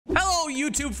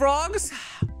YouTube frogs.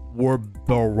 We're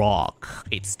back.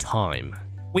 It's time.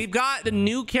 We've got the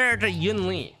new character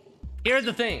Yunli. Here's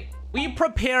the thing. We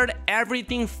prepared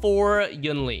everything for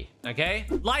Yunli, okay?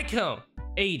 Like him,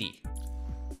 80.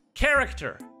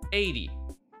 Character, 80.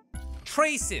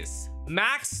 Traces,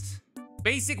 maxed.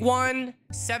 Basic 1,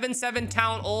 7/7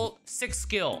 talent ult, 6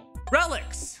 skill.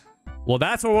 Relics. Well,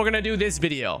 that's what we're gonna do this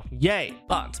video. Yay.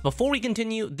 But before we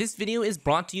continue, this video is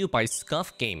brought to you by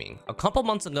Scuff Gaming. A couple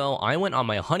months ago, I went on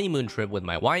my honeymoon trip with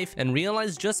my wife and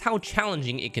realized just how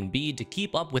challenging it can be to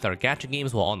keep up with our gacha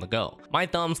games while on the go. My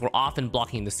thumbs were often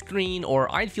blocking the screen,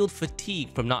 or I'd feel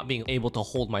fatigued from not being able to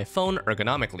hold my phone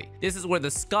ergonomically. This is where the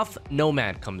Scuff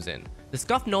Nomad comes in. The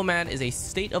Scuff Nomad is a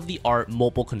state-of-the-art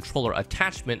mobile controller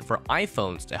attachment for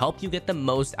iPhones to help you get the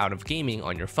most out of gaming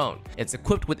on your phone. It's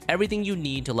equipped with everything you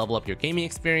need to level up your gaming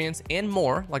experience and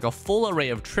more, like a full array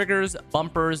of triggers,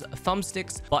 bumpers,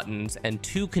 thumbsticks, buttons, and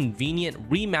 2 convenient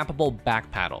remappable back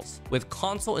paddles. With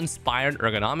console-inspired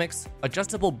ergonomics,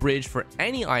 adjustable bridge for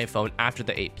any iPhone after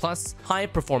the 8 Plus,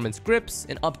 high-performance grips,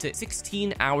 and up to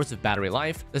 16 hours of battery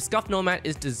life, the Scuff Nomad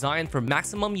is designed for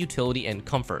maximum utility and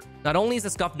comfort. Not only is the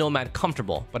Scuff Nomad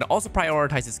comfortable, but it also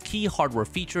prioritizes key hardware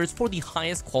features for the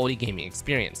highest quality gaming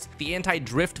experience. The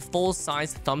anti-drift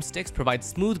full-size thumbsticks provide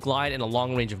smooth glide and a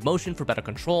long range of motion for better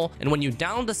control, and when you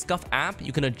download the Scuff app,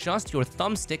 you can adjust your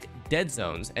thumbstick dead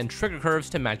zones and trigger curves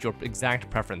to match your exact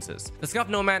preferences. The Scuff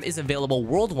Nomad is available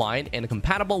worldwide and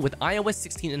compatible with iOS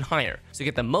 16 and higher, so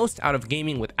get the most out of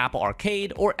gaming with Apple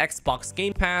Arcade or Xbox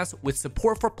Game Pass, with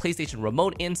support for PlayStation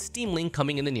Remote and Steam Link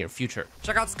coming in the near future.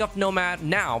 Check out Scuff Nomad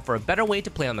now for a better way to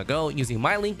play on the go using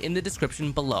my link in the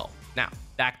description below. Now,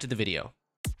 back to the video.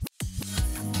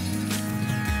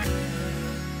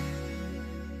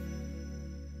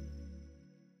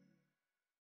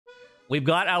 We've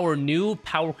got our new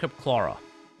Power Crip Clara.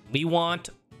 We want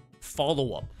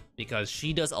follow-up because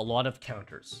she does a lot of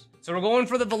counters. So we're going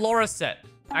for the Valora set.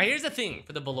 Now here's the thing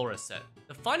for the Valora set.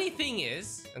 The funny thing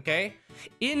is, okay,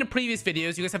 in previous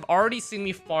videos, you guys have already seen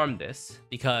me farm this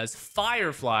because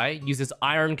Firefly uses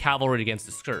Iron Cavalry against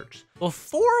the Scourge.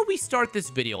 Before we start this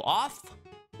video off,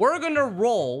 we're gonna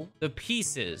roll the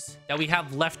pieces that we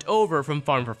have left over from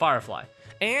Farm for Firefly.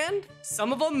 And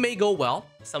some of them may go well,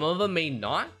 some of them may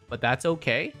not, but that's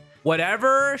okay.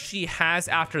 Whatever she has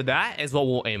after that is what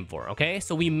we'll aim for, okay?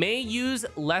 So we may use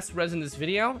less res in this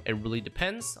video. It really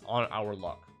depends on our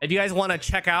luck. If you guys want to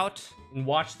check out and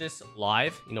watch this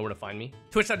live, you know where to find me.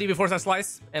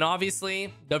 Twitch.tv/Xlice. And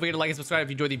obviously, don't forget to like and subscribe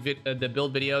if you enjoy the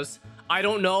build videos. I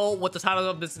don't know what the title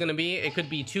of this is going to be. It could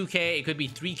be 2K, it could be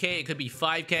 3K, it could be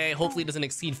 5K. Hopefully it doesn't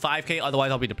exceed 5K, otherwise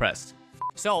I'll be depressed.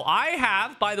 So I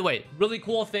have, by the way, really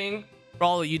cool thing for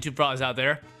all the YouTube pros out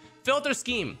there. Filter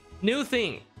scheme, new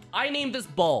thing. I named this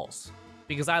balls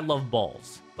because I love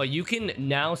balls, but you can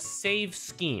now save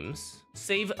schemes,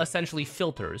 save essentially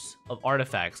filters of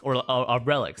artifacts or of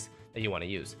relics that you want to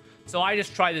use. So I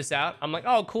just tried this out. I'm like,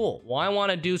 oh, cool. Well, I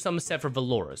want to do some set for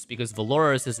Valoris because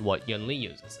Valoris is what Yunli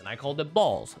uses, and I called it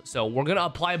balls. So we're going to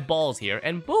apply balls here,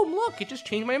 and boom, look, it just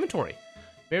changed my inventory.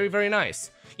 Very, very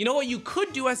nice. You know what you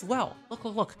could do as well? Look,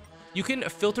 look, look. You can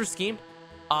filter scheme.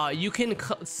 You can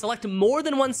select more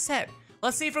than one set.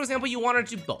 Let's say, for example, you wanted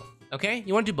to do both, okay?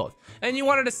 You want to do both, and you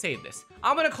wanted to save this.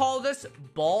 I'm going to call this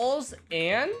balls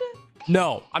and...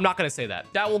 No, I'm not going to say that.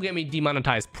 That will get me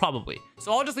demonetized, probably.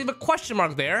 So I'll just leave a question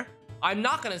mark there. I'm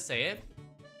not going to say it.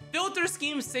 Filter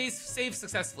scheme save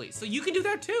successfully. So you can do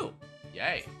that too.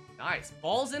 Yay. Nice.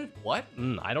 Balls and what?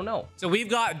 I don't know. So we've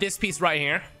got this piece right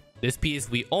here. This piece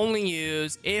we only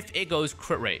use if it goes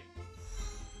crit rate.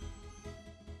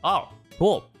 Oh,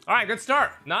 cool. All right, good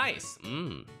start. Nice.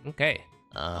 Okay.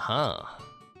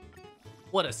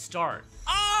 What a start.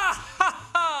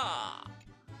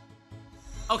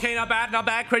 Okay, not bad, not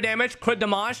bad. Crit damage, crit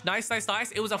damage. Nice, nice,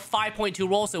 nice. It was a 5.2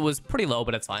 roll, so it was pretty low,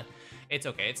 but it's fine. It's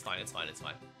okay, it's fine, it's fine, it's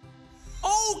fine.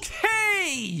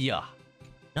 Okay!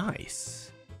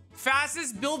 Nice.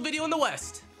 Fastest build video in the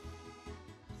West.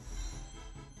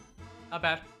 Not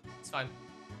bad. It's fine.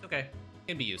 It's okay.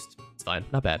 Can be used. It's fine.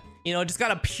 Not bad. You know, just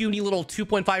got a puny little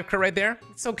 2.5 crit right there.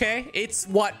 It's okay. It's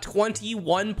what,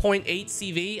 21.8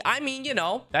 CV? I mean, you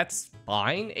know, that's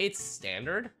fine. It's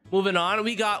standard. Moving on,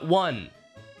 we got 1,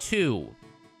 2,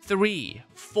 3,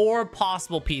 4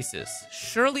 possible pieces.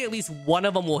 Surely at least one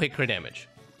of them will hit crit damage.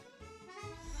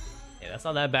 Yeah, that's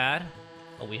not that bad.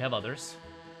 But we have others.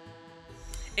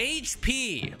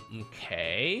 HP.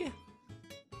 Okay.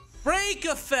 Break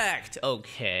effect.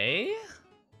 Okay.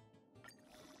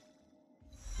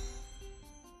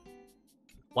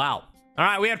 Wow. All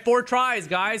right, we had 4 tries,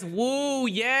 guys. Woo,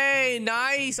 yay,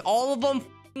 nice. All of them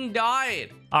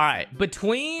died. All right,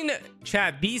 between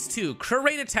chat, these two, crit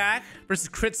rate attack versus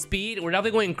crit speed. We're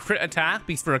definitely going crit attack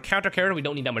because for a counter character, we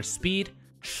don't need that much speed.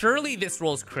 Surely this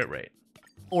rolls crit rate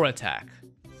or attack.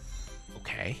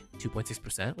 Okay,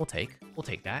 2.6%. We'll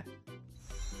take that.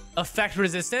 Effect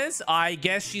resistance. I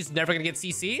guess she's never gonna get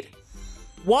CC'd.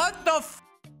 What the f?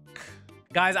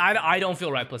 Guys, I don't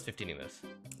feel right plus 15 in this.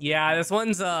 Yeah, this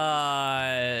one's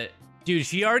dude,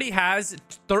 she already has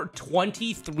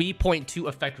 23.2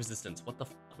 effect resistance. What the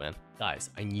f, man? Guys,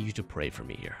 I need you to pray for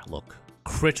me here. Look,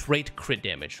 crit rate, crit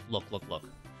damage. Look.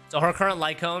 So her current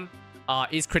light cone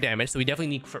is crit damage, so we definitely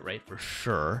need crit rate for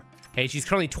sure. Okay, she's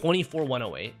currently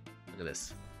 24,108. Look at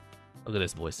this. Look at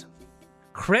this, boys.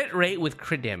 Crit rate with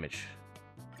crit damage.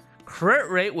 Crit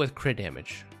rate with crit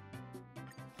damage.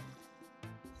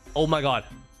 Oh my god.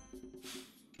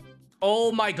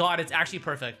 Oh my god, it's actually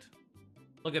perfect.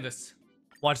 Look at this.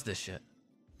 Watch this shit.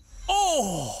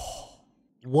 Oh,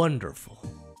 wonderful.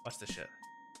 Watch this shit.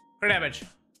 Crit damage.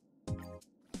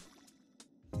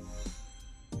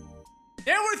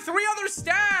 There were 3 other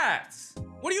stats.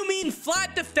 What do you mean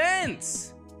flat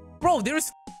defense? Bro,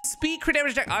 there's speed, crit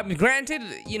damage attack. I mean, granted,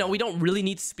 you know, we don't really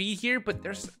need speed here, but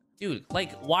there's, dude,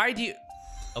 like, why do you...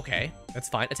 Okay, that's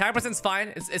fine. Attack percent's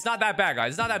fine. It's not that bad, guys.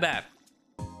 It's not that bad.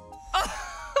 Why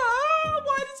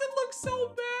does it look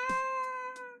so bad?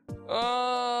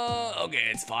 Okay,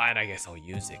 it's fine. I guess I'll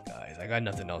use it, guys. I got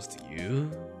nothing else to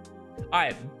use. All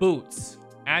right, boots.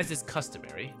 As is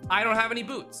customary, I don't have any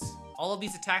boots. All of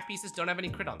these attack pieces don't have any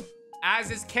crit on them.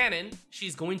 As is canon,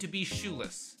 she's going to be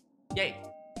shoeless. Yay.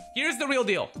 Here's the real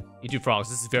deal. YouTube frogs,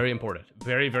 this is very important.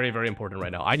 Very, very, very important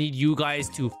right now. I need you guys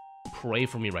to pray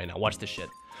for me right now. Watch this shit.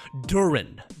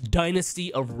 Durin,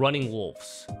 Dynasty of Running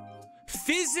Wolves.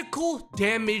 Physical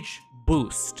damage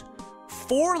boost.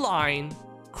 4-line,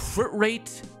 crit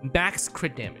rate, max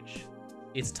crit damage.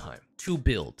 It's time to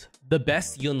build the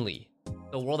best Yunli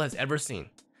the world has ever seen.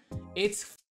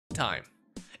 It's time.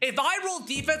 If I roll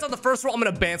defense on the first roll, I'm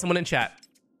gonna ban someone in chat.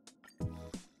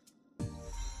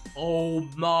 Oh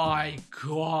my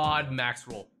god, max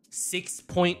roll.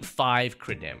 6.5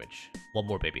 crit damage. One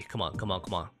more, baby. Come on.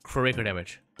 Crit rate, crit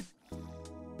damage.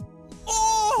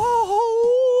 Oh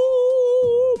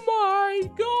my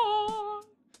god.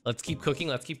 Let's keep cooking.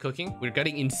 We're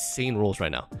getting insane rolls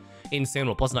right now. Insane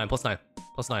roll.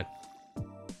 +9.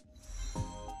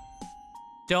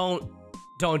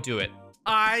 Don't do it.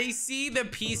 I see the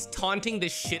piece taunting the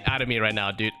shit out of me right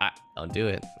now, dude. Don't do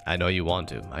it. I know you want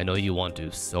to. I know you want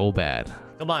to so bad.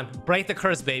 Come on, break the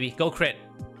curse, baby. Go crit.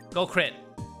 Go crit.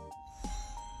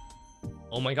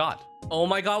 Oh my god. Oh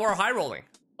my god, we're high rolling.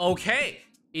 Okay,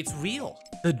 it's real.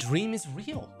 The dream is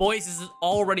real. Boys, this is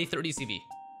already 30 CV.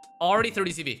 Already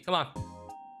 30 CV. Come on.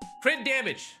 Crit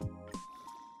damage.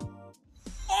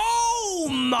 Oh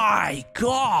my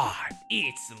god.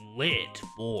 It's lit,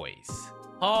 boys.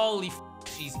 Holy f,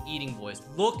 she's eating, boys.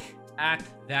 Look at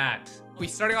that. We're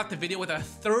starting off the video with a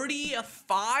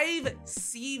 35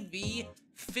 CV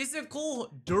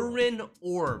physical Durin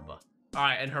orb. All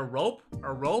right, and her rope,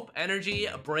 energy,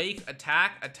 break,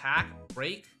 attack,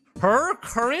 break. Her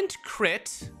current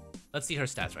crit, let's see her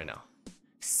stats right now.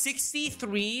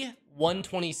 63,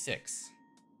 126.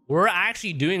 We're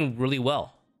actually doing really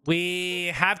well. We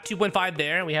have 2.5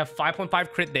 there. We have 5.5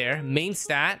 crit there. Main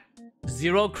stat,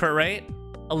 0 crit rate.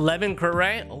 11 crit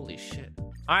rate. Holy shit.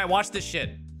 All right, watch this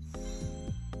shit.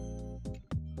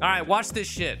 All right, watch this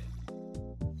shit.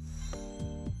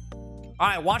 All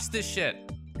right, watch this shit.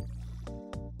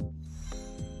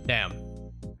 Damn.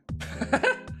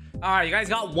 All right, you guys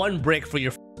got 1 brick for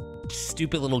your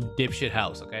stupid little dipshit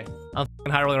house, okay? I'm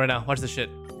high rolling right now. Watch this shit.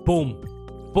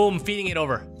 Boom. Boom, feeding it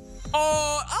over.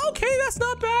 Oh, okay, that's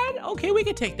not bad. Okay, we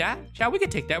can take that. We can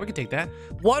take that.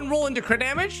 1 roll into crit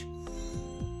damage.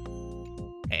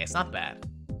 Hey, it's not bad.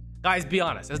 Guys, be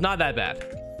honest. It's not that bad.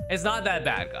 It's not that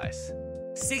bad, guys.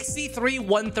 63,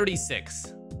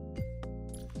 136.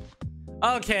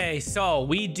 Okay, so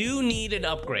we do need an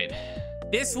upgrade.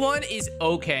 This one is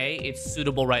okay. It's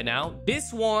suitable right now.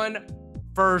 This one,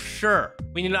 for sure.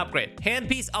 We need an upgrade.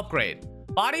 Handpiece upgrade.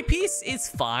 Body piece is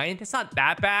fine. It's not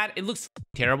that bad. It looks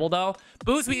terrible, though.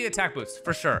 Boost, we need attack boost,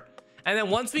 for sure. And then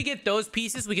once we get those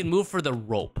pieces, we can move for the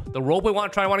rope. The rope we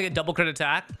want to get double crit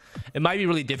attack. It might be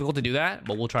really difficult to do that,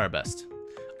 but we'll try our best.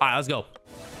 All right, let's go.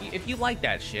 If you like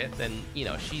that shit, then, you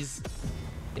know, she's...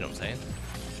 You know what I'm saying?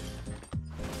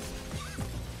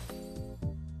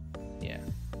 Yeah.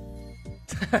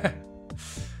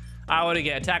 I want to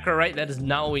get attacker rate. That is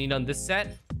not what we need on this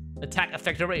set. Attack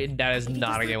effector rate. That is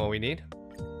not, again, what we need.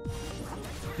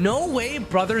 No way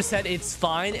brother said it's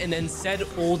fine and then said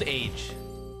old age.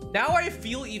 Now I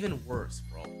feel even worse,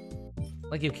 bro.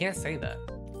 Like, you can't say that.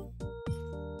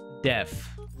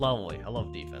 Def. Lovely. I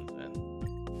love defense, man.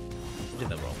 Did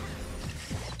that roll.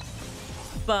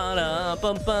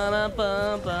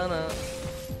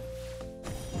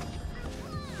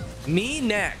 Me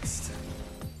next.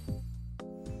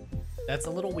 That's a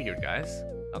little weird, guys.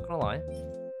 Not gonna lie.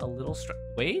 A little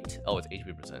wait. Oh, it's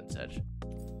HP percentage.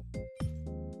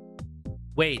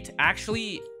 Wait,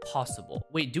 actually possible.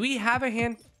 Wait, do we have a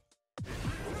hand?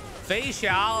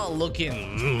 Facial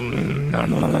looking.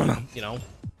 You know.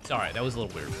 Sorry, that was a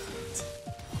little weird.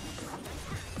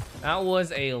 That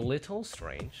was a little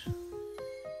strange.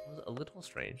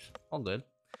 All good.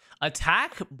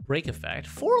 Attack break effect.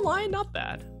 4 line, not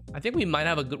bad. I think we might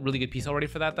have a really good piece already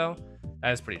for that though.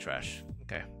 That is pretty trash.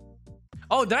 Okay.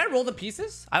 Oh, did I roll the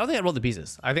pieces? I don't think I rolled the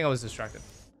pieces. I think I was distracted.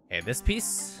 Okay, this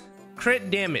piece.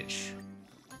 Crit damage.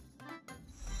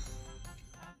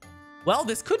 Well,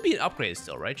 this could be an upgrade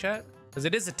still, right, chat? Because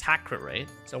it is attack crit rate.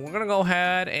 So we're gonna go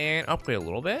ahead and upgrade a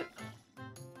little bit.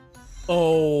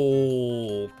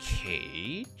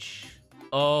 Okay.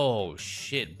 Oh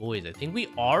shit, boys. I think we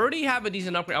already have a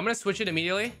decent upgrade. I'm gonna switch it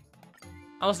immediately.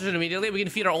 We can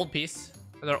defeat our old piece.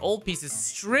 Because our old piece is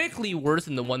strictly worse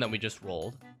than the one that we just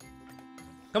rolled.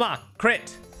 Come on,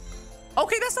 crit.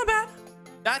 Okay, that's not bad.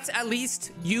 That's at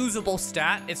least usable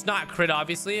stat. It's not crit,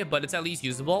 obviously, but it's at least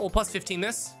usable. We'll plus 15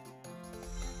 this.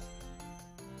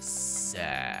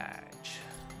 Sag.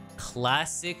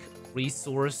 Classic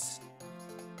resource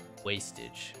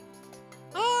wastage.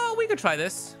 Oh, we could try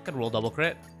this. Could roll double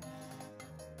crit.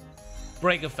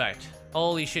 Break effect.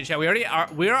 Holy shit, chat.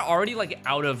 We are already like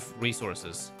out of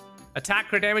resources. Attack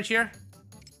crit damage here.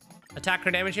 Attack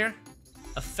crit damage here.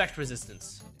 Effect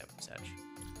resistance. Yep, Sag.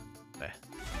 Okay.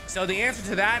 So the answer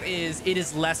to that is it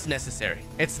is less necessary.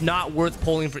 It's not worth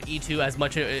pulling for E2 as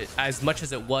much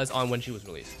as it was on when she was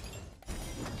released.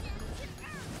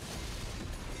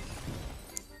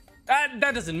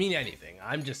 That doesn't mean anything.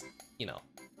 I'm just, you know,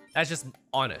 that's just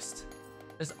honest.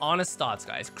 Just honest thoughts,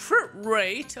 guys. Crit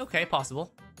rate, okay,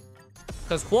 possible.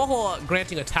 Because Huohuo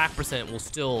granting attack percent will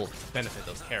still benefit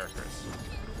those characters.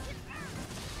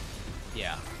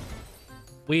 Yeah.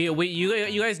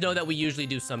 You guys know that we usually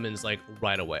do summons like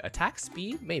right away. Attack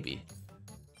speed, maybe.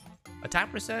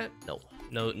 Attack percent, no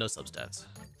substats.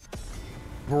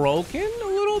 Broken a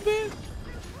little bit.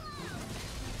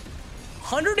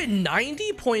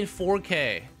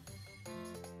 190.4k.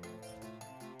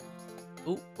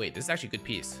 Oh, wait, this is actually a good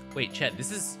piece. Wait, Chet,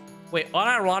 this is... Wait,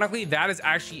 unironically, that is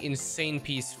actually insane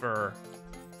piece for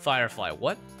Firefly.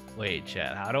 What? Wait,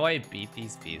 Chet, how do I beat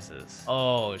these pieces?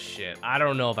 Oh, shit. I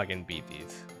don't know if I can beat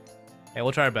these. Hey,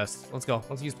 we'll try our best. Let's go.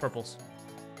 Let's use purples.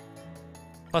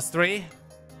 +3.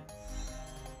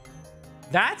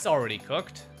 That's already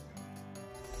cooked.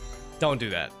 Don't do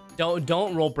that.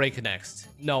 Don't roll break next.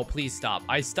 No, please stop.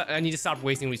 I need to stop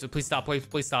wasting resources. Please stop.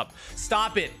 Please stop.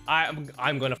 Stop it.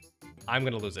 I'm gonna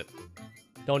lose it.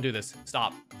 Don't do this.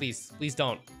 Stop. Please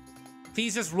don't.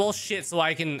 Please just roll shit so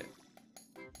I can.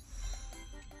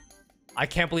 I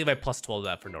can't believe I +12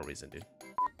 that for no reason, dude.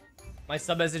 My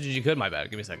sub message is you could. My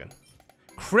bad. Give me a second.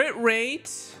 Crit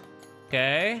rate.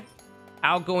 Okay.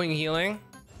 Outgoing healing.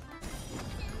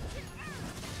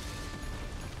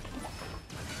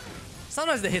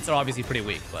 Sometimes the hits are obviously pretty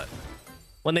weak, but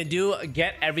when they do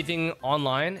get everything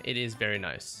online, it is very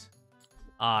nice.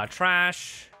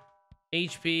 Trash,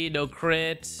 HP, no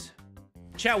crit.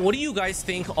 Chat, what do you guys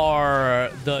think are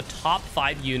the top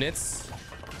 5 units,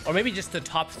 or maybe just the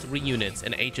top 3 units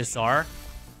in HSR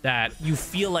that you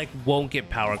feel like won't get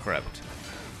power crept?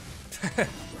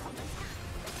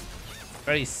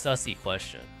 Very sussy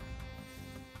question.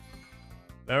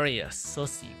 Very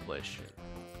sussy question.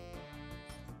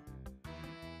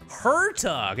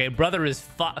 Herta. Okay, brother is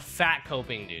fat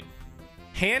coping, dude.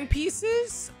 Hand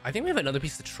pieces? I think we have another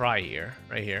piece to try here.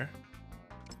 Right here.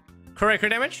 Correct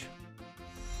crit damage?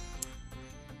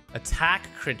 Attack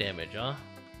crit damage, huh?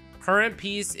 Current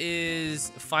piece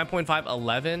is 5.5,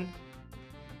 11.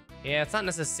 Yeah, it's not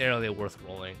necessarily worth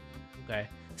rolling. Okay.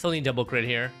 Still need double crit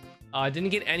here. Didn't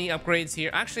get any upgrades here.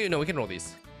 Actually, no, we can roll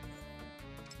these.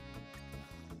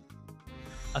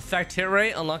 Effect hit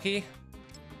rate, unlucky.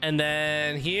 And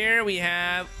then here we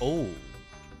have, oh,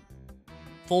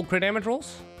 full crit damage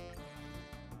rolls.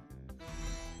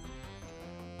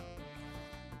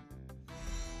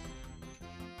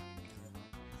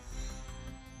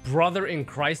 Brother in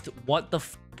Christ, what the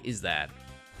f is that?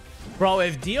 Bro,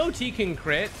 if DOT can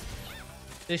crit,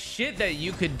 the shit that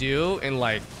you could do in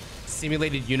like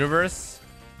simulated universe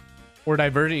or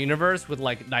divergent universe with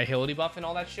like nihility buff and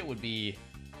all that shit would be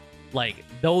like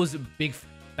those big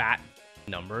fat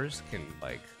numbers can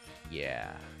like,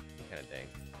 yeah, kind of thing.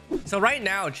 So right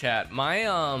now, chat, I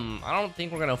don't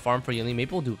think we're gonna farm for Yunli.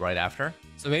 Maybe we'll do it right after.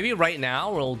 So maybe right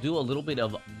now we'll do a little bit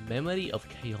of Memory of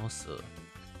Chaos.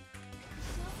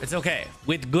 It's okay.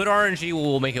 With good RNG,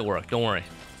 we'll make it work. Don't worry.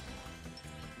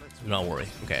 Do not worry.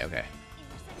 Okay, okay.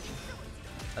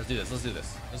 Let's do this. Let's do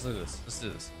this. Let's do this. Let's do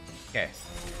this. Okay.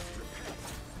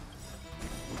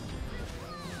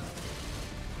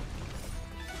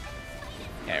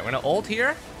 Okay, we're gonna ult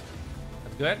here.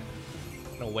 That's good.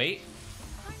 Gonna wait.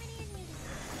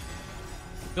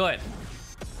 Good.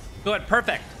 Good.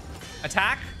 Perfect.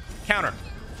 Attack. Counter.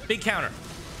 Big counter.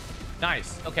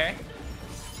 Nice. Okay.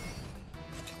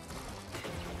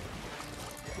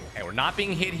 Okay, we're not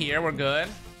being hit here. We're good.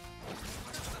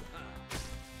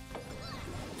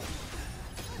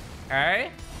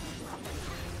 Okay.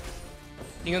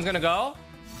 Tingun's gonna go.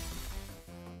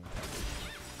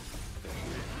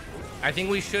 I think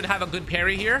we should have a good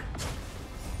parry here.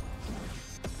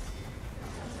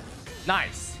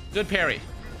 Nice. Good parry.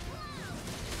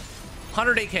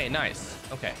 100 AK. Nice.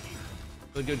 Okay.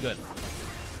 Good, good, good.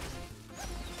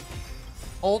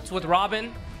 Ult with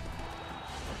Robin.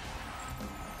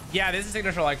 Yeah, this is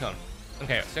signature icon.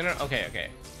 Okay, okay, okay.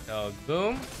 So,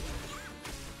 boom.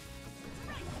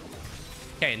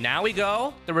 Okay, now we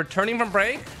go. They're returning from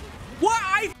break. What?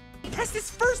 I pressed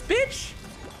this first, bitch.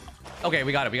 Okay,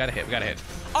 we got it. We got a hit. We got a hit.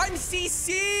 I'm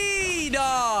CC'd.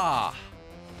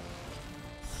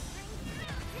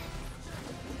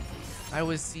 I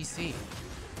was CC.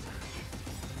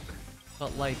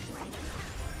 But like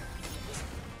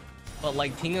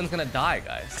Tingun's gonna die,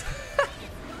 guys.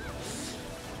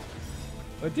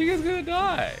 But Tingun's gonna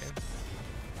die.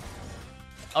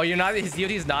 Oh, you're not. His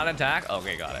DOT is not an attack.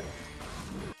 Okay, got it.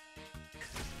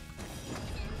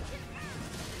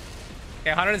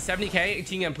 Okay, 170k.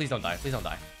 Tingun, please don't die. Please don't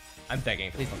die. I'm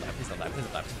begging. Please don't die. Please don't die. Please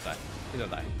don't die. Please don't die. Please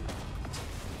don't die.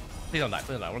 Please don't die.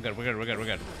 Please don't die. We're good. We're good. We're good. We're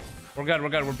good. We're good. We're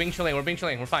good. We're being chilling. We're being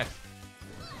chilling. We're fine.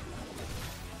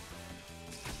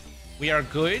 We are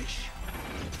good.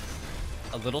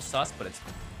 A little sus, but it's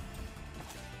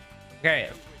okay.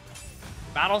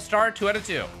 Battle start 2 out of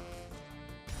 2.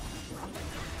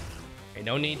 Okay,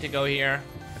 no need to go here.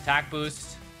 Attack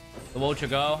boost. The Wocha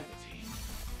go.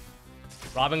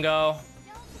 Robin go.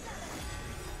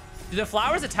 Do the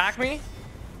flowers attack me?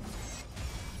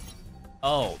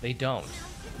 Oh, they don't.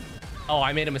 Oh,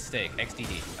 I made a mistake.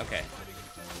 XDD. Okay.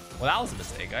 Well, that was a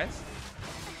mistake, guys.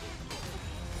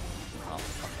 Oh,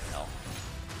 fucking hell.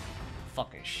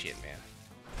 Fucking shit, man.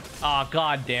 Oh,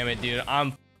 god damn it, dude.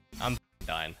 I'm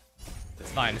dying.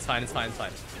 It's fine. It's fine. It's fine. It's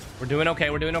fine. We're doing okay.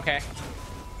 We're doing okay.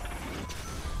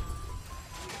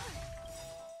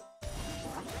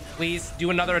 Please do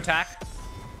another attack.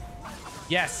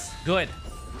 Yes. Good.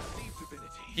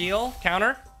 Heal.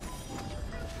 Counter.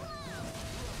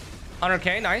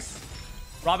 100k. Nice.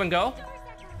 Robin, go.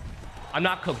 I'm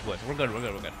not cooked with. We're good. We're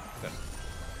good. We're good. We're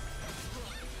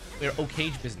good. We're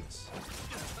okay business.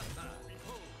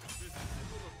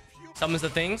 Summons the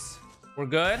things. We're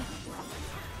good.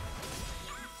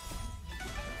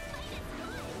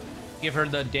 Give her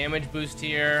the damage boost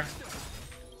here.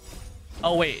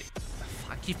 Oh, wait.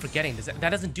 I keep forgetting. That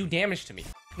doesn't do damage to me.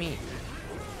 Fuck me.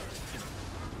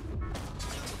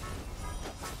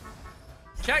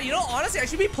 Chat, you know, honestly, I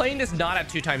should be playing this not at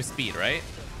 2 times speed, right?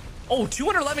 Oh,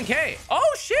 211k.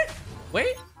 Oh, shit.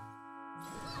 Wait.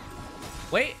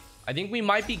 Wait. I think we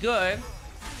might be good.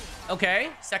 Okay.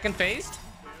 Second phased.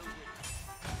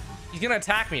 He's gonna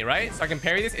attack me, right? So I can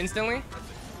parry this instantly.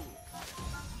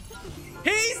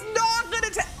 He's not gonna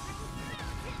attack.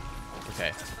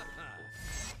 Okay.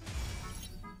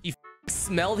 He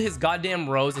smelled his goddamn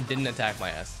rose and didn't attack my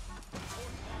ass.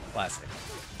 Classic.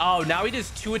 Oh, now he does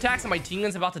 2 attacks and my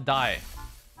Tingun's about to die.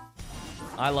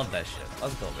 I love that shit.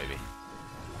 Let's go, baby.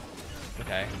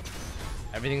 Okay.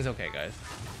 Everything's okay, guys.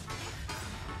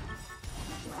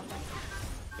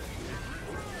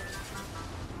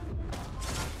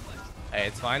 Hey,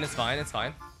 it's fine. It's fine. It's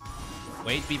fine.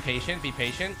 Wait, be patient. Be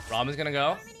patient. Robin's gonna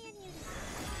go.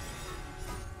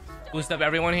 Boost up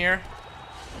everyone here.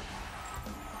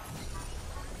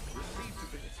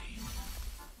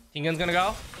 Tingun's gonna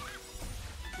go.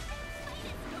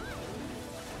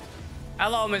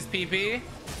 Hello, Miss PP.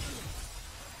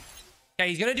 Okay,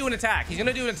 he's gonna do an attack. He's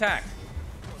gonna do an attack.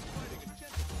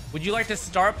 Would you like to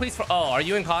start, please? Oh, are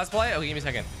you in cosplay? Okay, give me a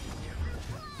second.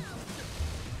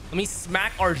 Let me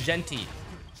smack Argenti.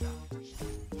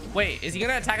 Wait, is he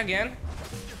gonna attack again?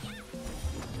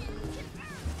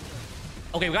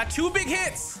 Okay, we got 2 big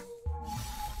hits.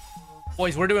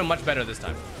 Boys, we're doing much better this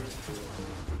time.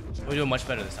 We're doing much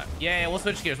better this time. Yeah, we'll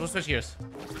switch gears. We'll switch gears.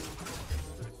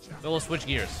 We'll switch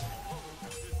gears.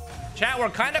 Chat,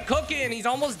 we're kind of cooking. He's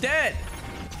almost dead.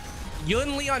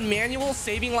 Yunli on manual,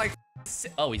 saving like...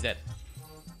 Oh, he's dead.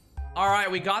 All right,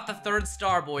 we got the 3rd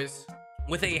star, boys.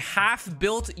 With a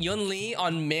half-built Yunli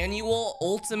on manual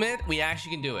ultimate, we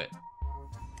actually can do it.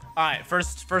 All right,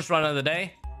 first run of the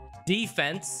day.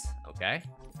 Defense, okay.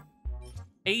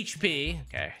 HP,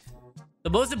 okay. The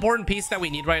most important piece that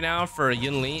we need right now for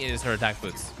Yunli is her attack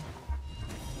boots.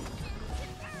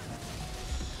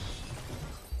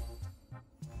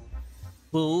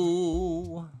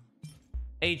 Boo.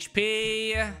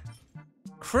 HP.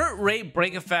 Crit rate,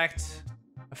 break effect,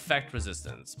 effect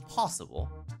resistance. Possible.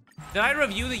 Did I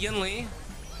review the Yunli?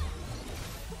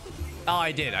 Oh,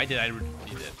 I did. I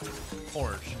reviewed it.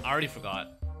 Forge. I already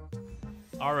forgot.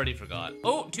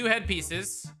 Oh, 2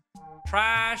 headpieces.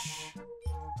 Trash.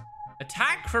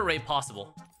 Attack crit rate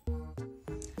possible.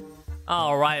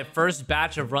 All right, first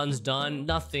batch of runs done.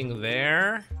 Nothing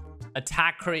there.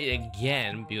 Attack crit rate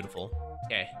again. Beautiful.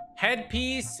 Okay.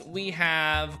 Headpiece, we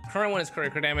have current one is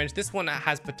crit damage. This one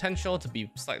has potential to be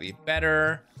slightly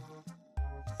better.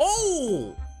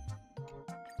 Oh!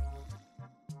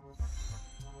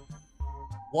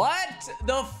 What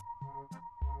the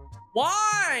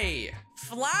why?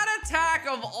 Flat attack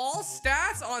of all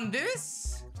stats on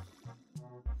this?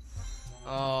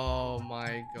 Oh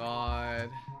my god.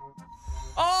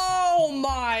 Oh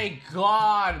my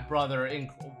god, brother.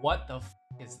 What the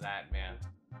is that, man?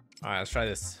 All right, let's try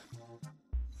this.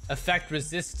 Effect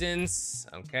resistance.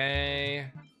 Okay.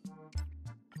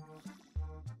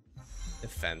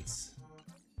 Defense.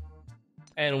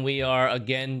 And we are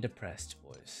again depressed,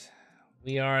 boys.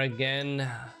 We are again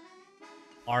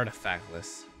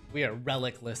artifactless. We are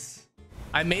relicless.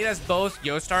 I made us both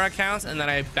YoStar accounts and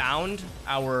then I bound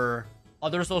our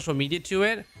other social media to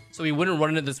it so we wouldn't run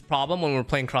into this problem when we're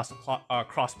playing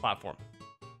cross-platform.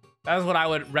 That is what I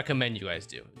would recommend you guys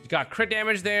do. You got crit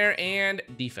damage there and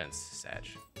defense, Sag.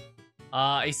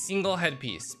 A single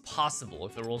headpiece, possible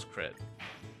if it rolls crit.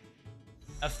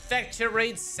 Effect hit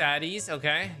rate, saddies,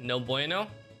 okay, no bueno.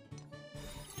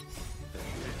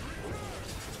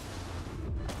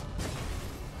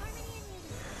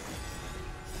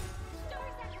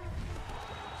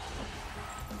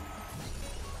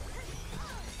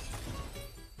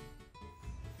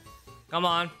 Come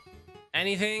on.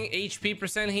 Anything? HP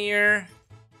percent here.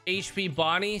 HP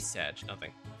body. Sag.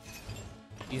 Nothing.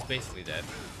 He's basically dead.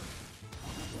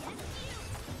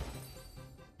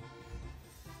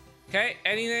 Okay.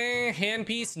 Anything?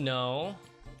 Handpiece? No.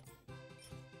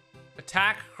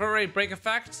 Attack. Crit rate break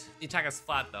effect. The attack is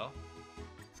flat though.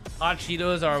 Hot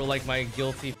Cheetos are like my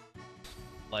guilty.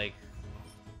 Like.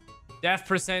 Death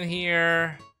percent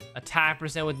here. Attack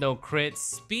percent with no crit.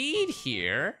 Speed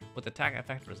here with attack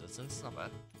effect resistance. Not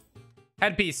bad.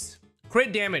 Headpiece.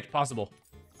 Crit damage possible.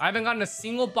 I haven't gotten a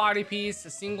single body piece.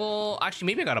 Actually,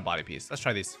 maybe I got a body piece. Let's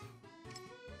try these.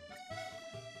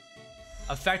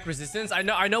 Effect resistance. I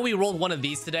know we rolled one of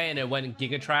these today and it went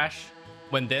giga trash.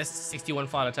 When this 61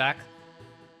 flat attack.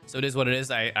 So it is what it is.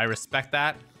 I respect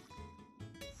that.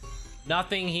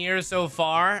 Nothing here so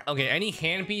far. Okay, any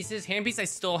hand pieces? Hand piece, I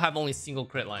still have only single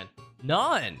crit line.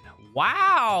 None.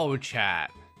 Wow, chat.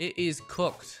 It is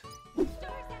cooked.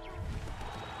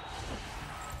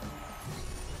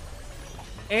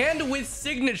 And with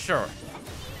signature.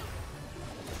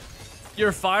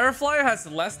 Your Firefly has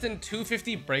less than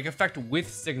 250 break effect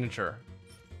with signature.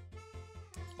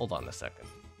 Hold on a second.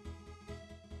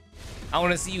 I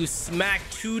want to see you smack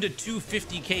 2 to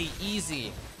 250k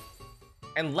easy.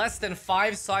 And less than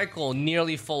 5 cycle,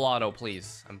 nearly full auto,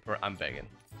 please. I'm begging.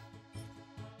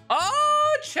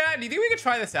 Oh, chat, do you think we could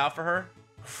try this out for her?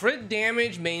 Crit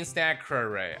damage, main stack, crit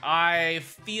rate. I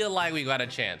feel like we got a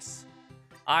chance.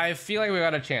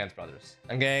 Brothers.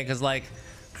 Okay, because like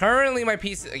currently my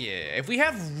piece, yeah, if we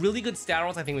have really good stat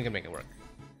rolls, I think we can make it work.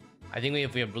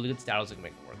 If we have really good stat rolls, we can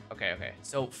make it work. Okay.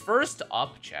 So first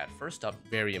up, chat. First up,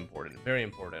 very important. We're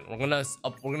gonna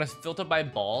filter by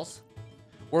balls.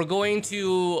 We're going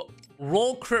to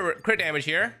roll crit damage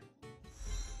here.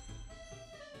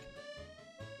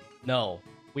 No,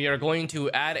 we are going to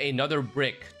add another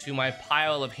brick to my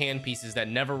pile of hand pieces that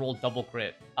never roll double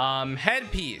crit.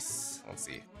 Headpiece. Let's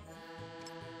see.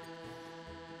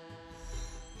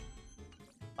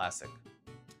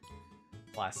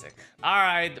 Classic. All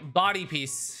right, body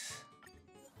piece.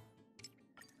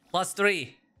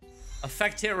 +3.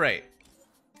 Effect hit rate.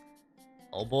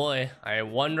 Oh boy, I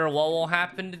wonder what will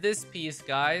happen to this piece,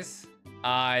 guys.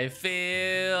 I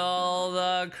feel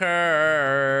the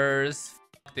curse.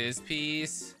 Fuck this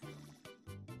piece.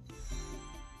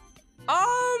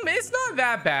 It's not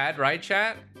that bad, right,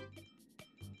 chat?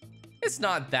 It's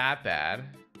not that bad,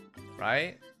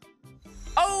 right?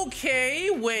 Okay,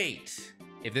 wait.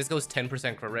 If this goes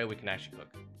 10% crit rate, we can actually cook.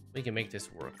 We can make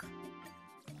this work.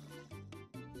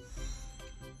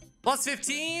 Plus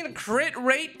 15, crit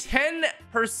rate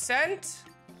 10%.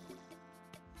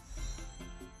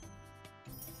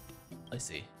 Let's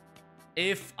see.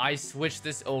 If I switch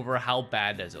this over, how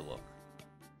bad does it look?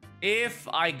 If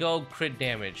I go crit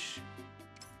damage,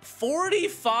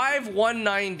 45,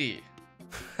 190.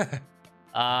 That's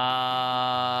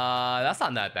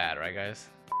not that bad, right, guys?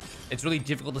 It's really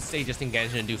difficult to stay just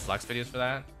engaged and do flex videos for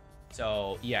that.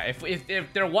 So yeah,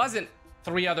 if there wasn't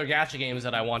 3 other gacha games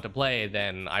that I want to play,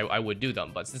 then I would do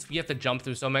them. But since we have to jump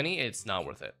through so many, it's not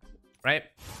worth it, right?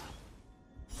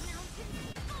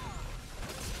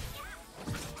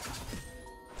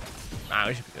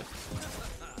 We should be good.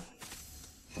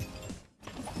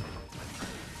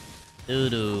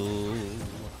 Doo-doo.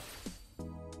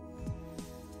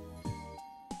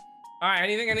 All right,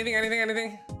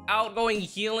 anything? Outgoing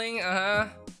healing,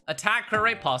 attack crit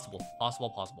rate, possible.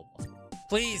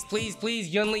 Please,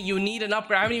 Yunli, you need an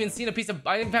upgrade. I haven't even seen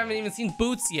I haven't even seen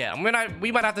boots yet.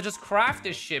 We might have to just craft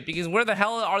this shit because where the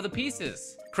hell are the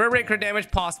pieces? Crit rate, crit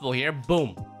damage, possible here.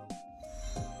 Boom.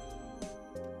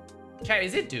 Chat,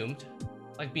 is it doomed?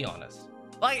 Like, be honest.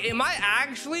 Like, am I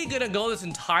actually gonna go this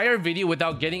entire video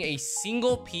without getting a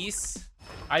single piece?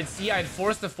 I'd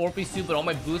force the 4-piece suit, but all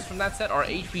my boosts from that set are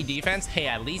HP defense. Hey,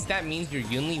 at least that means your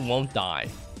Yunli won't die.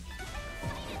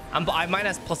 I might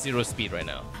have +0 speed right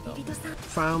now. So.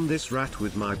 Found this rat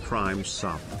with my prime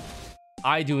sub.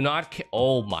 I do not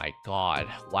oh my god.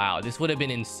 Wow, this would have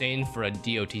been insane for a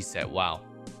DOT set. Wow.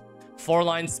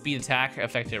 4-line speed attack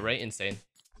effective, right? Insane.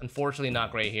 Unfortunately,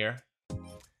 not great here.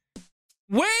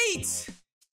 Wait!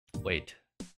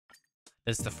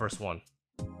 This is the first one.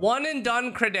 1 and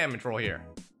done crit damage roll here.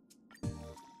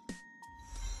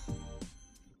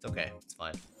 It's okay. It's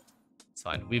fine. It's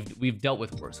fine. We've dealt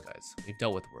with worse, guys. We've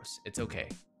dealt with worse. It's okay.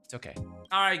 It's okay.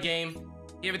 All right, game.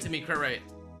 Give it to me, crit rate.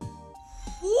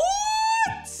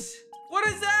 What? What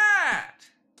is that?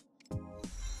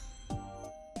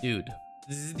 Dude,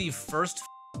 this is the first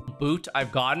boot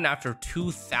I've gotten after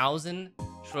 2,000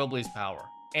 Trailblaze power.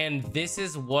 And this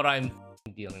is what I'm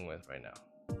dealing with right now.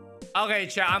 Okay,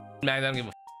 chat. I'm mad. I don't give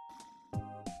a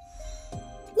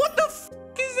What the f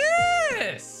is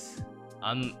this?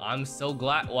 I'm so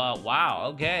glad. Wow.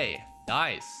 Okay.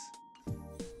 Nice.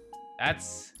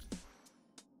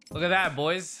 Look at that,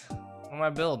 boys. On my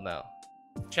build now.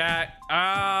 Chat.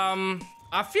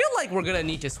 I feel like we're gonna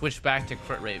need to switch back to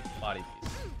crit rate body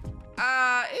piece.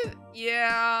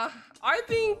 Yeah. I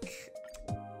think.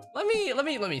 Let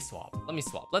me swap.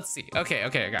 Let's see.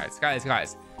 Okay,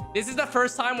 guys. This is the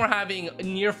first time we're having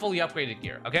near fully upgraded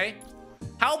gear, okay?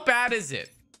 How bad is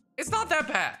it? It's not that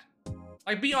bad.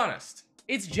 Like, be honest.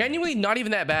 It's genuinely not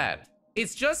even that bad.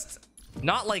 It's just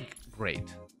not like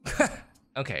great.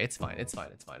 Okay, it's fine.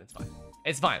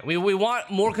 We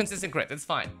want more consistent crit. That's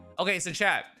fine. Okay, so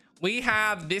chat, we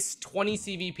have this 20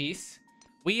 CV piece.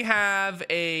 We have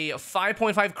a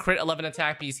 5.5 crit 11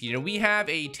 attack piece here. We have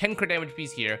a 10 crit damage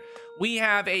piece here. We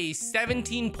have a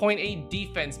 17.8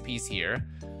 defense piece here.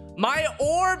 My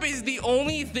orb is the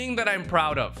only thing that I'm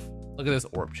proud of. Look at this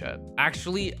orb, chat.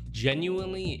 Actually,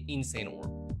 genuinely insane orb.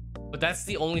 But that's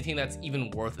the only thing that's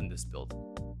even worth in this build.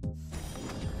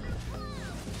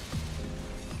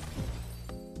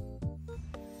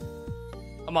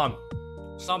 Come on.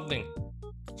 Something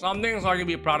so I can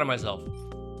be proud of myself.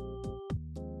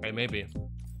 Okay, maybe.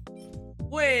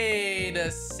 Wait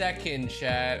a second,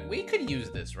 chat. We could use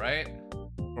this, right?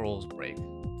 Rolls break.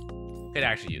 Could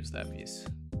actually use that piece.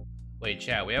 Wait,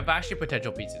 chat. We have actually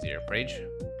potential pieces here. Rage.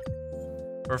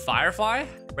 For Firefly?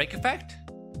 Break effect?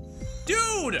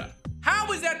 Dude!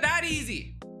 How is that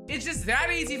easy? It's just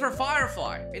that easy for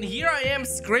Firefly. And here I am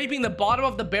scraping the bottom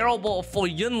of the barrel bowl for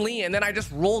Yunli, and then I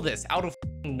just roll this out of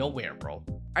nowhere, bro.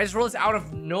 I just roll this out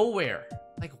of nowhere.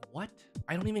 Like, what?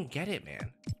 I don't even get it,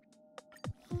 man.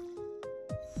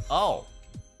 Oh.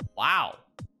 Wow.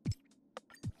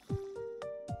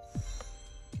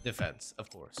 Defense, of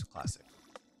course. Classic.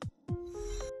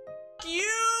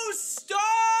 You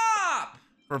stop!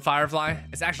 For Firefly.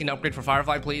 It's actually an upgrade for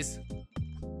Firefly, please.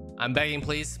 I'm begging,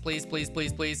 please.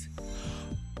 Please.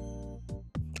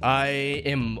 I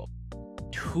am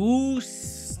 2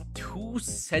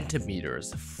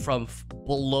 centimeters from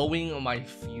blowing my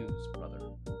fuse, brother.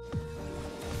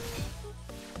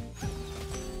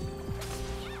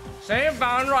 Same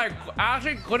founder, I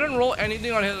actually couldn't roll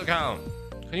anything on his account.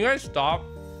 Can you guys stop?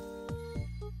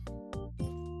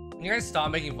 Can you guys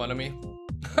stop making fun of me?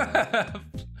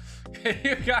 Can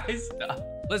you guys stop?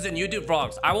 Listen, YouTube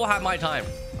frogs, I will have my time,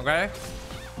 okay?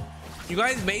 You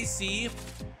guys may see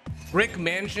brick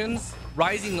mansions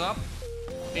rising up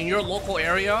in your local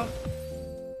area.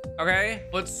 Okay,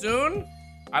 but soon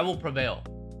I will prevail.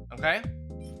 Okay,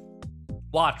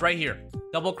 watch right here.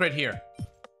 Double crit here.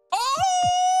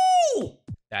 Oh,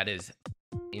 that is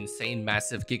insane,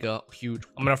 massive, giga, huge.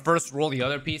 I'm gonna first roll the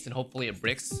other piece and hopefully it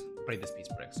bricks. Pray this piece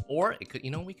bricks, or it could,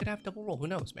 you know, we could have double roll. Who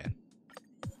knows, man?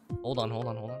 Hold on.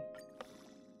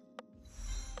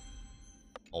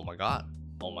 Oh my god.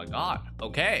 Oh my god.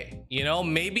 Okay, you know,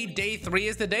 maybe day 3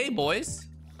 is the day, boys.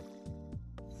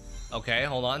 Okay,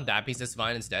 hold on. That piece is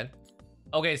fine instead.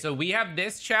 Okay, so we have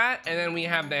this chat, and then we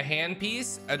have the hand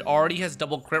piece. It already has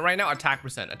double crit right now. Attack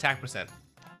percent. It's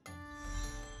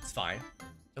fine.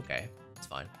 Okay, it's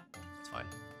fine.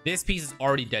 This piece is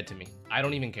already dead to me. I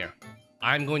don't even care.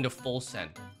 I'm going to full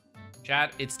send.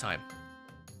 Chat, it's time.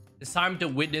 It's time to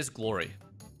witness glory.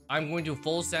 I'm going to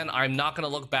full send. I'm not going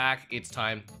to look back. It's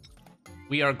time.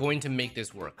 We are going to make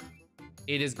this work.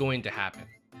 It is going to happen.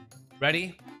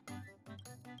 Ready?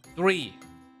 3,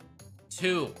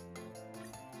 2,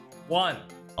 1.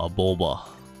 A boba.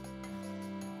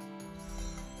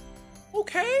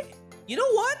 Okay. You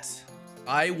know what?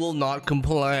 I will not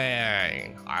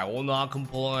complain.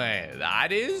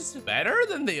 That is better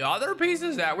than the other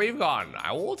pieces that we've gotten.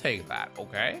 I will take that,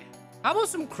 okay? How about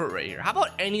some crit right here? How about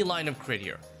any line of crit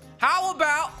here? How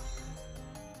about...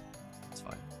 It's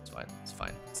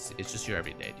fine. It's just your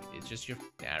everyday, dude. It's just your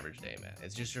average day, man.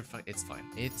 It's just your it's fine.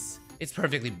 It's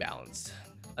perfectly balanced.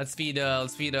 Let's feed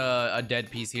a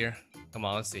dead piece here. Come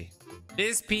on, let's see.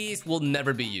 This piece will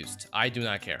never be used. I do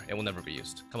not care. It will never be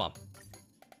used. Come on.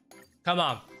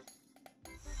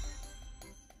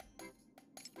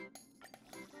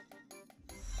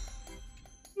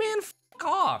 Man, f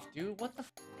off, dude. What the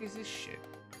f is this shit?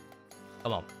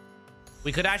 Come on.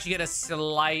 We could actually get a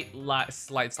slight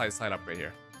upgrade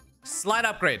here. Slight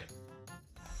upgrade.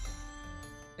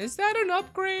 Is that an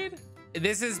upgrade?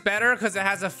 This is better because it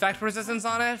has effect resistance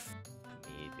on it.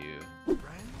 Me, dude.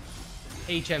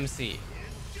 HMC.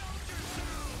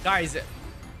 Guys.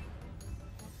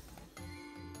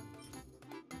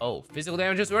 Oh, physical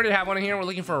damages. We already have one in here. We're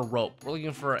looking for a rope. We're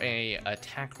looking for a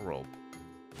attack rope.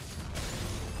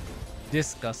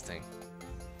 Disgusting.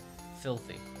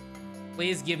 Filthy.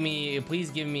 Please give me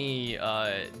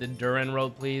the Duran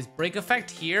rope, please. Break effect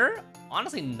here.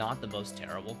 Honestly, not the most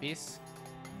terrible piece.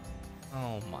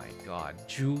 Oh my god.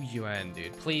 Zhu Yuan,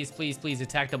 dude. Please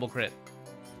attack double crit.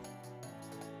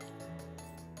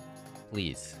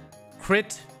 Please.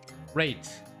 Crit rate.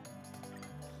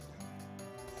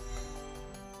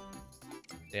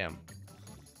 Damn.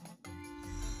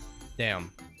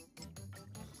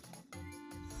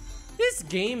 This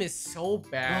game is so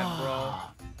bad, bro.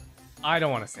 I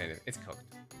don't want to say it. It's cooked.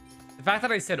 The fact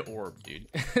that I said orb, dude,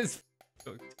 is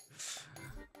cooked.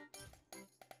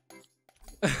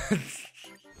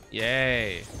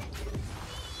 Yay.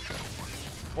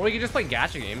 Or we could just play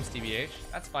gacha games, TBH.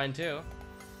 That's fine too.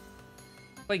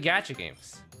 Play gacha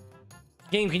games.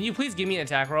 Game, can you please give me an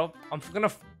attack rope? I'm gonna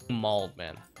mauled,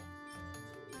 man.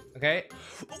 Okay.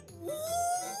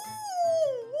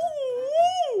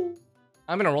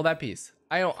 I'm gonna roll that piece.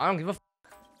 I don't give a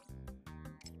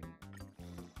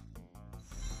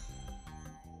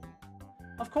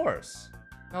Of course.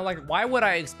 Now, like, why would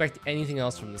I expect anything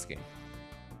else from this game?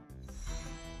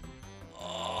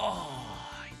 Oh,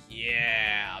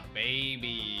 yeah,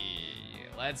 baby.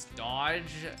 Let's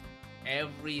dodge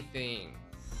everything.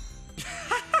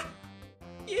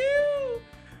 You.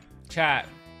 Chat,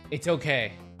 it's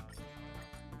okay.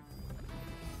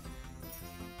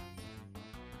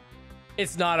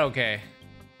 It's not okay.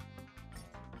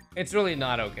 It's really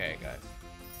not okay, guys.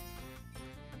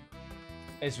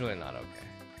 It's really not okay.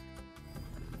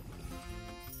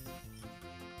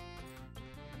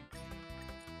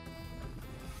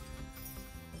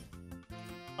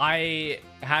 I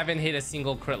haven't hit a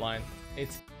single crit line.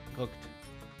 It's cooked.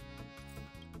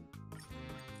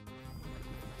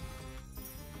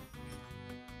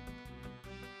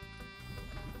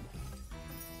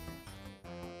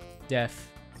 Death.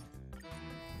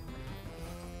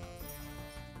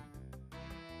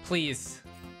 Please.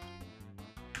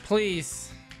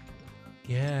 Please.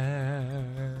 Yeah.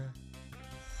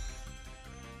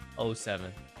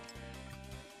 07.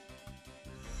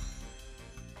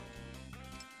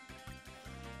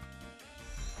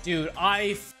 Dude,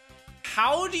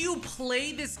 how do you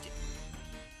play this?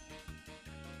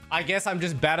 I guess I'm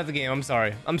just bad at the game. I'm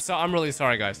sorry. I'm really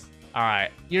sorry, guys. All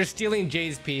right. You're stealing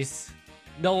Jay's piece.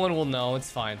 No one will know. It's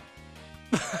fine.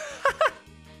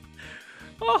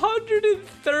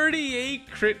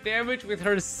 138 crit damage with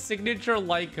her signature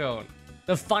light cone.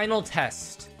 The final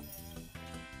test.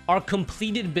 Our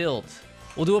completed build.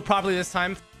 We'll do it properly this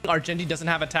time. Our Genji doesn't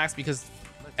have attacks because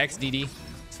XDD.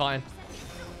 It's fine.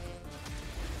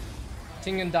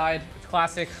 Tingen died.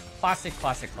 Classic. Classic.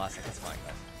 It's fine,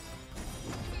 guys.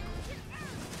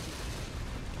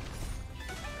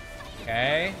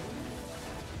 Okay.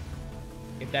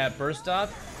 Get that burst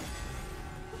up.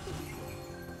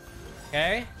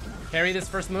 Okay. Parry this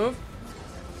first move.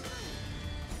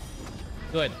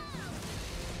 Good.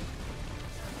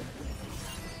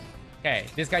 Okay,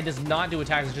 this guy does not do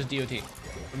attacks, it's just DOT.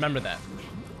 Remember that.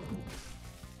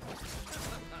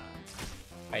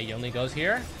 Okay, Yunli goes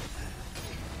here.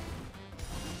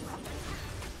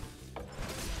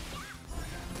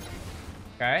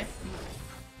 Okay.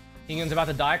 Tingen's about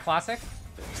to die, classic.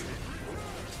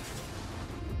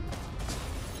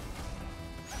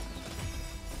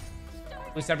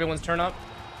 Boost everyone's turn up.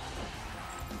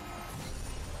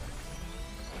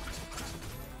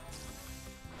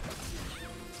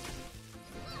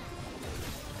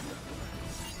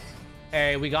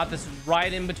 Hey, we got this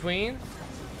right in between.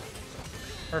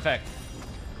 Perfect.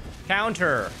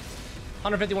 Counter.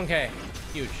 151k.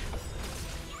 Huge.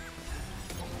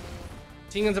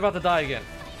 Tingen's about to die again.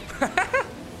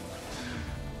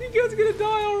 Tingen's gonna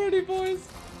die already, boys.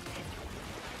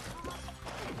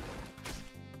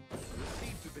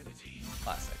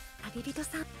 Classic.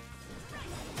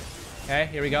 Okay,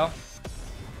 here we go.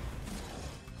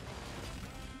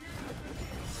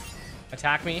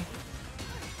 Attack me.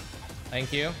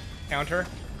 Thank you. Counter.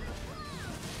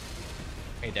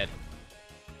 Okay, dead.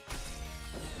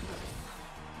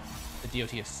 The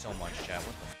DOT is so much, chat.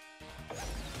 What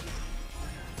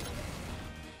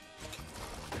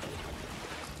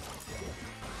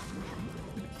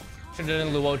the should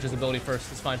have done Luocha's ability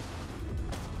first. It's fine.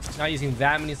 Not using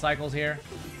that many cycles here.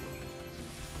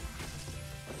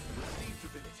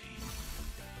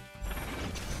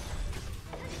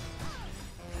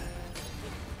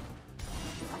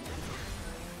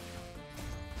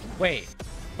 Wait,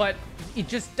 but it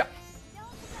just...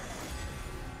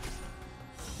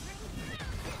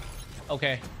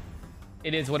 Okay.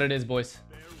 It is what it is, boys.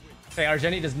 Okay,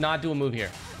 Argeni does not do a move here.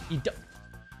 He do...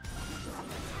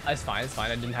 It's fine, it's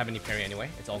fine. I didn't have any parry anyway.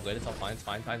 It's all good, it's all fine. It's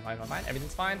fine.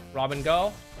 Everything's fine. Robin,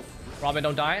 go. Robin,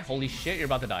 don't die. Holy shit, you're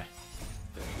about to die.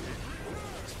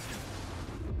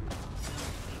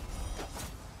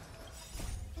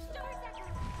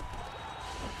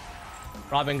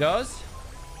 Robin goes.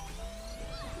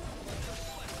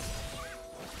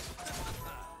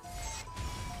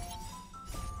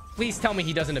 Please tell me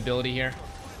he does an ability here.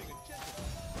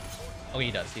 Oh,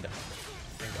 he does. Thank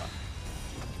God.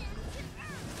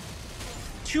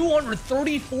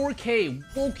 234k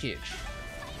Volkage.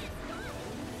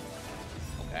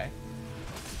 Okay.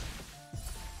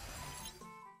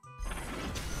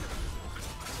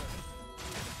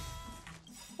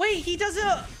 Wait, he does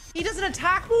an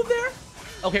attack move there?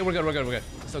 Okay, we're good.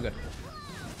 So good.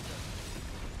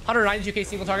 192k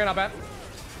single target, not bad.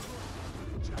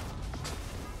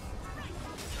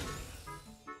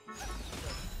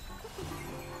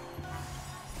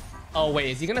 Oh,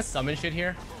 wait, is he gonna summon shit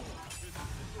here?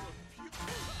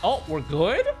 Oh, we're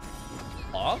good?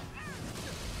 Oh.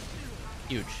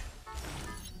 Huge.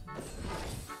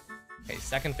 Okay,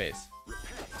 second phase.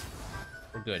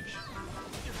 We're good.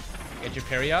 Get your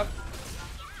parry up.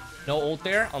 No ult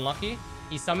there, unlucky.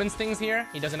 He summons things here.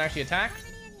 He doesn't actually attack.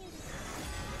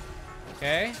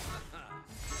 Okay.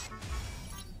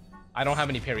 I don't have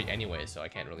any parry anyway, so I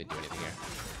can't really do anything here.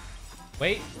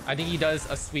 Wait, I think he does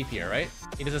a sweep here, right?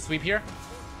 He does a sweep here?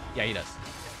 Yeah, he does.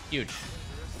 Huge.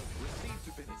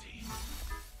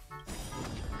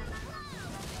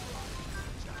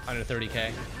 Under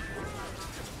 30k.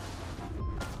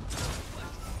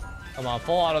 Come on,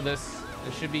 full auto this.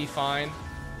 It should be fine.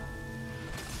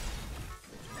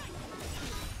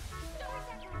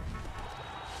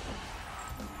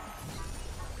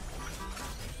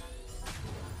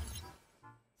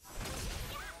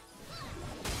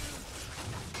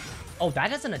 Oh,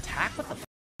 that doesn't attack? What the f?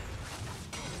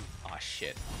 Aw,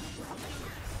 shit.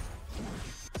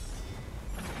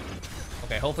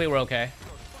 Okay, hopefully we're okay.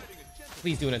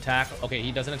 Please do an attack. Okay,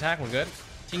 he doesn't attack. We're good.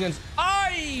 Tingen's...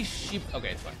 Ay, sheep. Okay,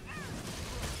 it's fine.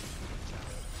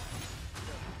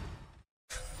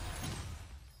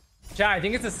 Chat, I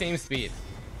think it's the same speed.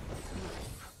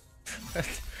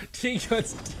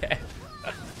 Tingen's dead.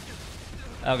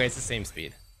 Okay, it's the same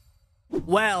speed.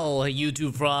 Well,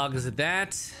 YouTube frogs,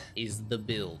 that is the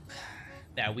build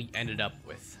that we ended up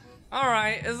with. All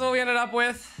right, this is what we ended up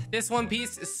with. This one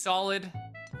piece is solid.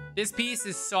 This piece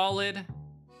is solid.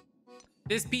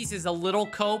 This piece is a little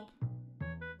cope.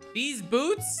 These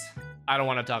boots, I don't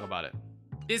want to talk about it.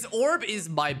 This orb is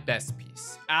my best piece.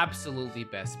 piece. Absolutely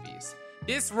best piece.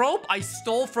 This rope I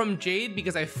stole from Jade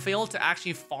because I failed to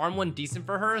actually farm one decent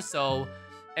for her, so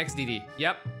XDD.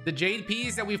 Yep, the Jade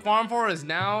piece that we farmed for is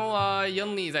now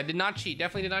Yunli's. I did not cheat,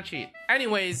 definitely did not cheat.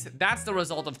 Anyways, that's the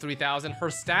result of 3,000. Her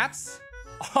stats,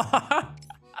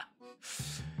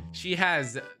 she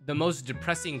has the most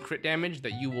depressing crit damage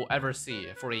that you will ever see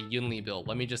for a Yunli build.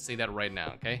 Let me just say that right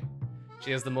now, okay?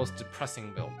 She has the most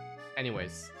depressing build.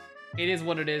 Anyways, it is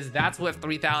what it is. That's what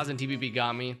 3,000 TBP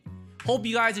got me. Hope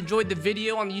you guys enjoyed the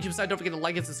video on the YouTube side. Don't forget to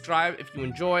like and subscribe if you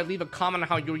enjoy. Leave a comment on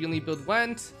how your Yunli build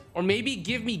went. Or maybe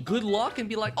give me good luck and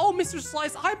be like, oh, Mr.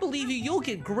 Xlice, I believe you. You'll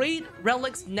get great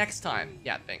relics next time.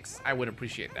 Yeah, thanks. I would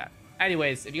appreciate that.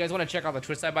 Anyways, if you guys want to check out the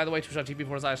Twitch side, by the way,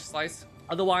 twitch.tv/Xlice.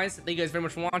 Otherwise, thank you guys very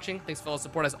much for watching. Thanks for all the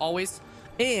support as always.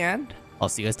 And I'll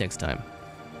see you guys next time.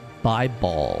 Bye,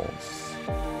 balls.